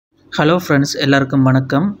Hello friends, எல்லாருக்கும்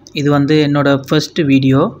வணக்கம். இது வந்து என்னோடய ஃபர்ஸ்ட்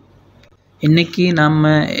வீடியோ. இன்றைக்கி நாம்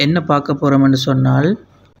என்ன பார்க்க போகிறோம்னு சொன்னால்,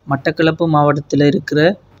 மட்டக்களப்பு மாவட்டத்தில் இருக்கிற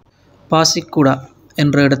பாசிக்குடா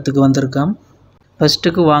என்ற இடத்துக்கு வந்திருக்கோம்.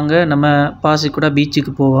 ஃபஸ்ட்டுக்கு வாங்க நம்ம பாசிக்குடா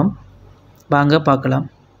பீச்சுக்கு போவோம். வாங்க பார்க்கலாம்.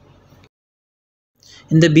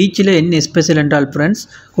 இந்த பீச்சில் என்ன ஸ்பெஷல் என்றால் ஃப்ரெண்ட்ஸ்,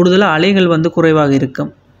 கூடுதலாக அலைகள் வந்து குறைவாக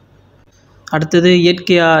இருக்கும். அடுத்தது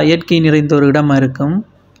இயற்கை நிறைந்த ஒரு இடமாக இருக்கும்.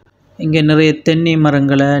 இங்கே நிறைய தென்னை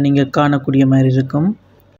மரங்களை நீங்கள் காணக்கூடிய மாதிரி இருக்கும்.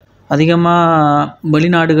 அதிகமாக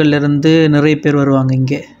வெளிநாடுகளிலிருந்து நிறைய பேர் வருவாங்க.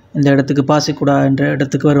 இங்கே இந்த இடத்துக்கு பாசிக்குடா என்ற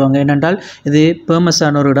இடத்துக்கு வருவாங்க. ஏனென்றால் இது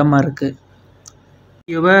ஃபேமஸான ஒரு இடமா இருக்குது.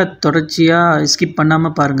 வீடியோவை தொடர்ச்சியாக ஸ்கிப்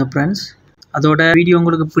பண்ணாமல் பாருங்கள் ஃப்ரெண்ட்ஸ். அதோட வீடியோ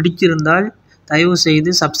உங்களுக்கு பிடிச்சிருந்தால் தயவு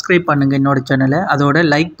செய்து சப்ஸ்கிரைப் பண்ணுங்கள் என்னோடய சேனலை. அதோட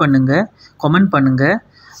லைக் பண்ணுங்கள், கமெண்ட் பண்ணுங்கள்.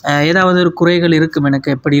 ஏதாவது ஒரு குறைகள் இருக்கும் எனக்கு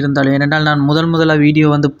எப்படி இருந்தாலும். ஏனென்றால் நான் முதலாக வீடியோ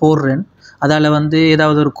வந்து போடுறேன். அதால் வந்து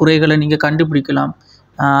ஏதாவது ஒரு குறைகளை நீங்கள் கண்டுபிடிக்கலாம்.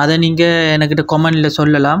 அதை நீங்கள் என்கிட்ட கமெண்டில்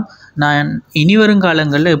சொல்லலாம். நான் இனி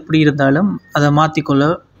வருங்காலங்களில் எப்படி இருந்தாலும் அதை மாற்றிக்கொள்ள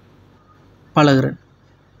பழகிறேன்.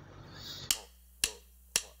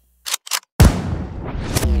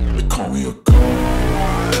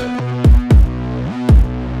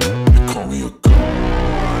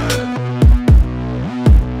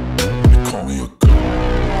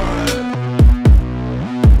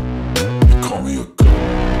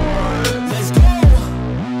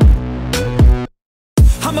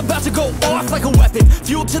 About to go off like a weapon.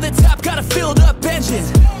 Fuel to the top, got a filled up engine.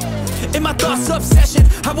 In my thoughts, obsession.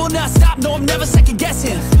 I will not stop, no, I'm never second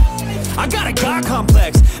guessing. I got a God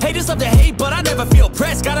complex. Haters love to hate, but I never feel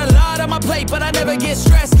pressed. Got a lot on my plate, but I never get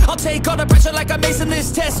stressed. I'll take all the pressure like I'm acing this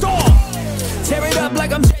test. Oh, tear it up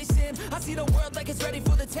like I'm Jason. I see the world like it's ready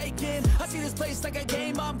for the taking. I see this place like a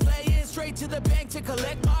game I'm playing. Straight to the bank to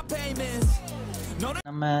collect my payments.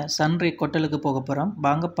 நம்ம sunray ஹோட்டலுக்கு போக போகிறோம்.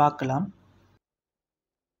 வாங்க பார்க்கலாம்.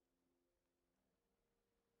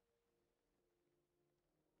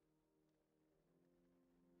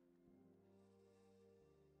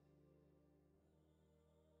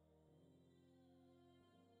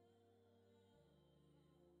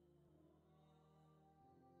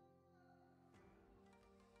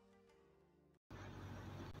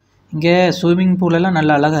 இங்கே swimming பூலெல்லாம்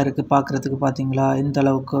நல்லா அழகாக இருக்குது பார்க்குறதுக்கு. பார்த்தீங்களா எந்த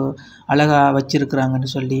அளவுக்கு அழகாக வச்சுருக்குறாங்கன்னு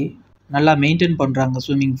சொல்லி. நல்லா மெயின்டைன் பண்ணுறாங்க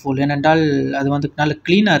ஸ்விம்மிங் பூல். ஏனென்றால் அது வந்து நல்ல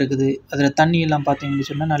க்ளீனாக இருக்குது. அதில் தண்ணியெல்லாம் பார்த்தீங்கன்னு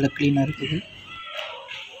சொன்னால் நல்ல க்ளீனாக இருக்குது.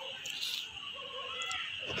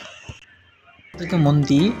 அதுக்கு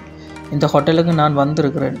முந்தி இந்த ஹோட்டலுக்கு நான்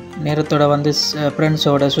வந்திருக்கிறேன். நேரத்தோட வந்து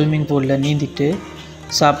ஃப்ரெண்ட்ஸோட ஸ்விம்மிங் பூலில் நீந்திட்டு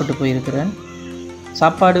சாப்பிட்டு போயிருக்கிறேன்.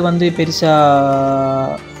 சாப்பாடு வந்து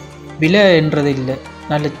பெருசாக விலை என்றது இல்லை,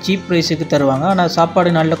 நல்ல சீப் ப்ரைஸுக்கு தருவாங்க. ஆனால்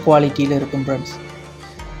சாப்பாடு நல்ல குவாலிட்டியில் இருக்கும் ஃப்ரெண்ட்ஸ்.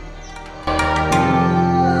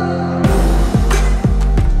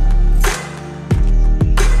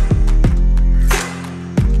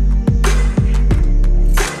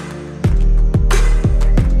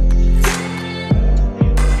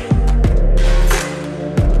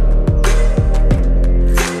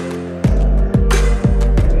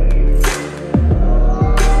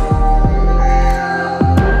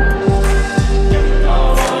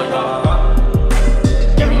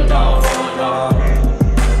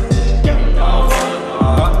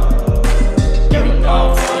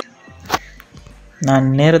 நான்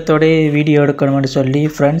நேரத்தோடே வீடியோ எடுக்கணும்னு சொல்லி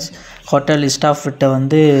ஃப்ரெண்ட்ஸ் ஹோட்டல் ஸ்டாஃப்கிட்ட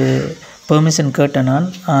வந்து பெர்மிஷன் கேட்டேன் நான்.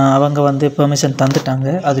 அவங்க வந்து பெர்மிஷன்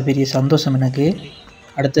தந்துட்டாங்க. அது பெரிய சந்தோஷம் எனக்கு.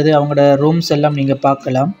 அடுத்தது அவங்களோட ரூம்ஸ் எல்லாம் நீங்கள்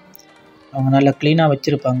பார்க்கலாம். அவங்க நல்லா க்ளீனாக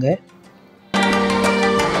வச்சுருப்பாங்க.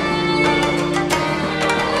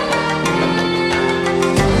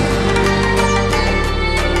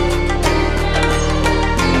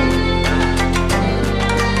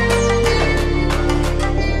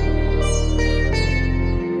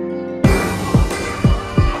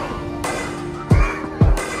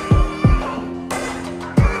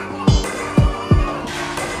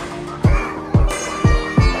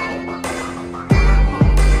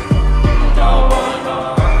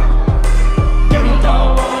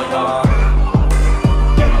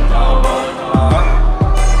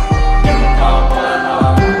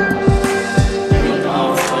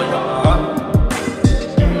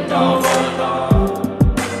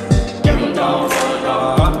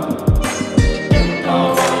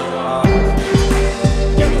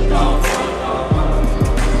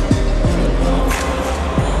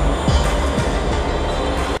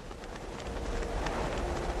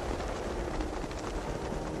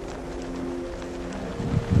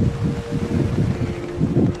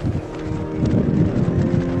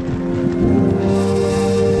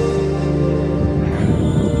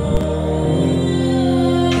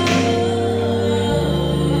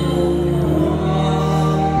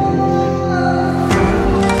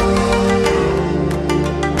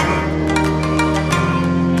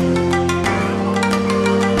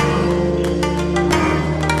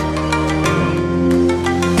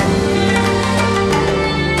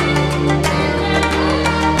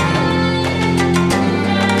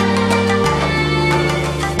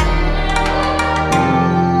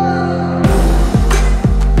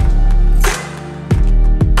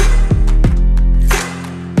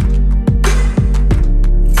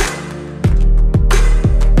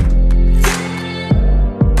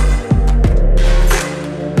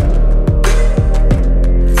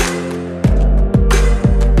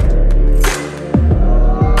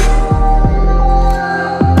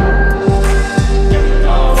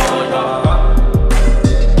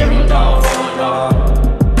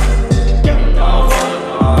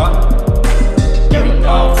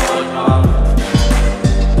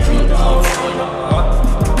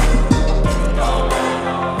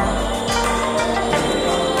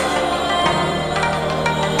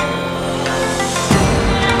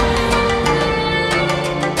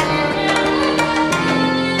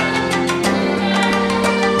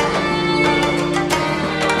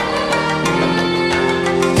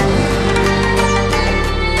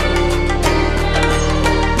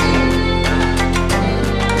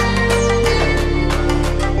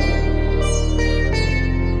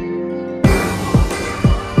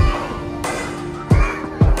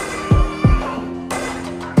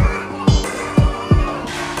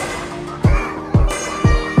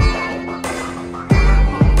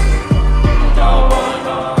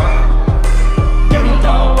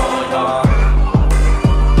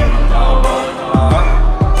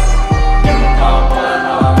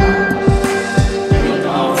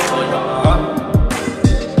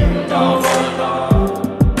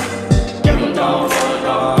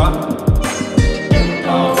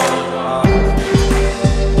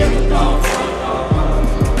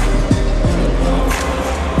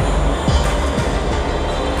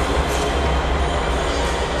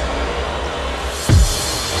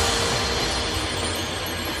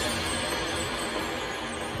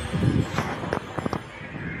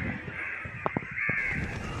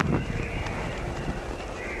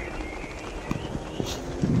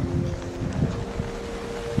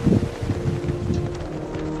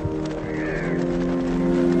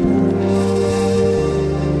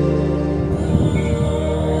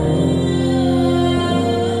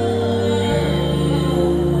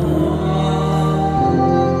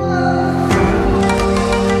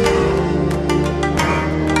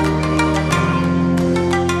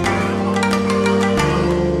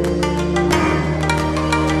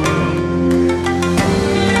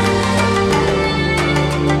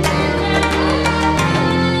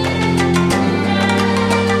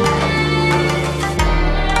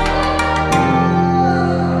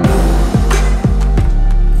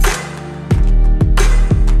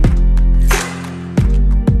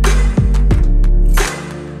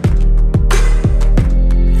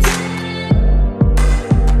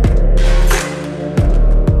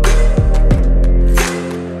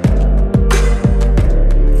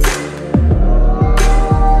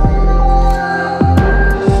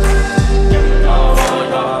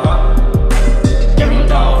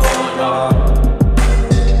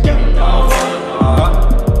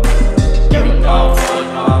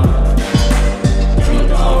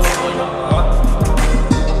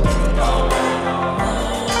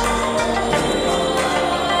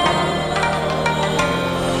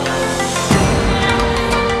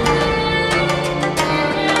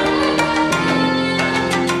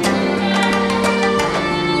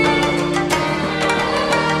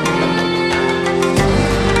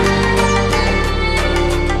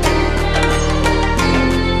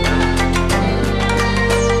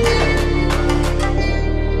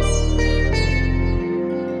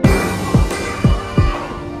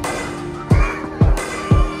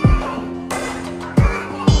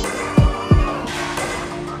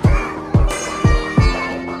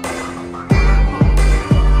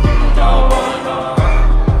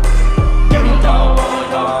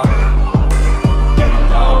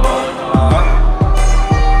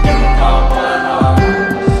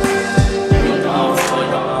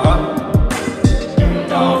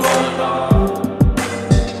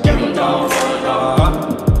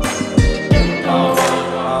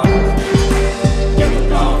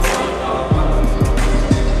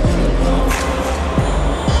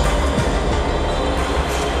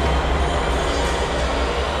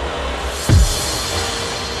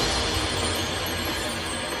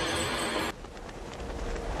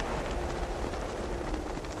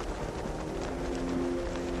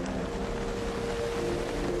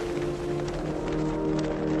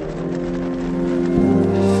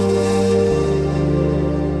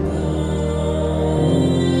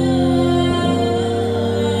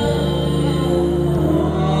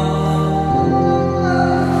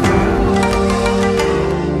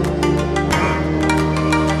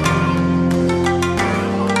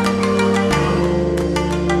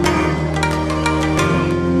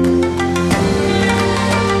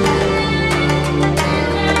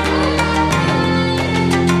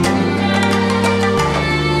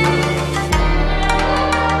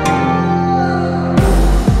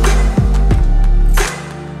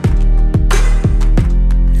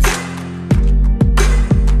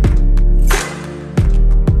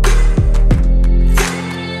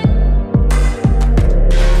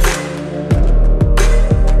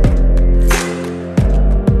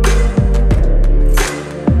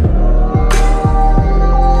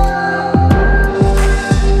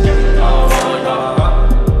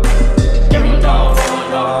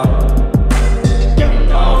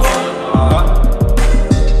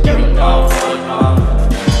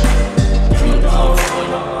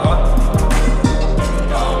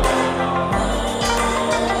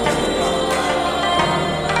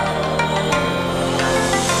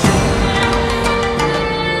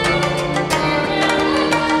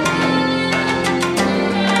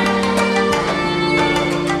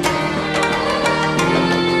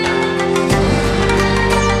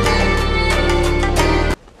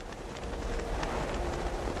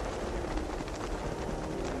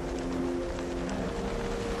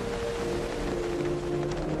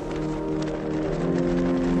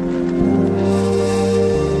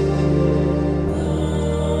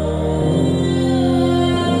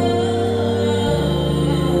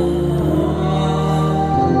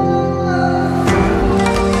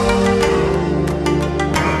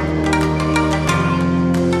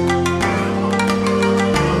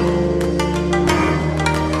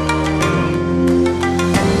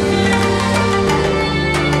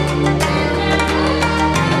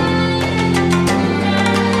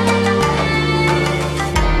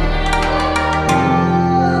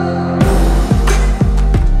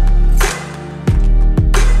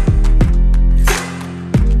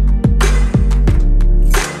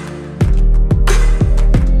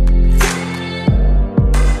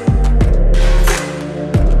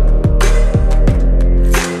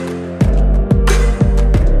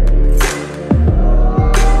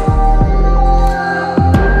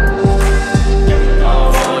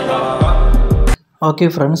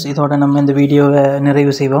 ஓகே ஃப்ரெண்ட்ஸ், இதோட நம்ம இந்த வீடியோவை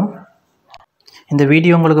நிறைவு செய்வோம். இந்த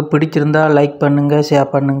வீடியோ உங்களுக்கு பிடிச்சிருந்தால் லைக் பண்ணுங்கள், ஷேர்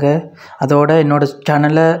பண்ணுங்கள். அதோட என்னோடய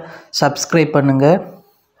சேனலை சப்ஸ்கிரைப் பண்ணுங்கள்.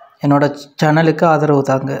 என்னோடய சேனலுக்கு ஆதரவு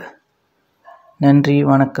தாங்க. நன்றி,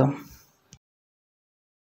 வணக்கம்.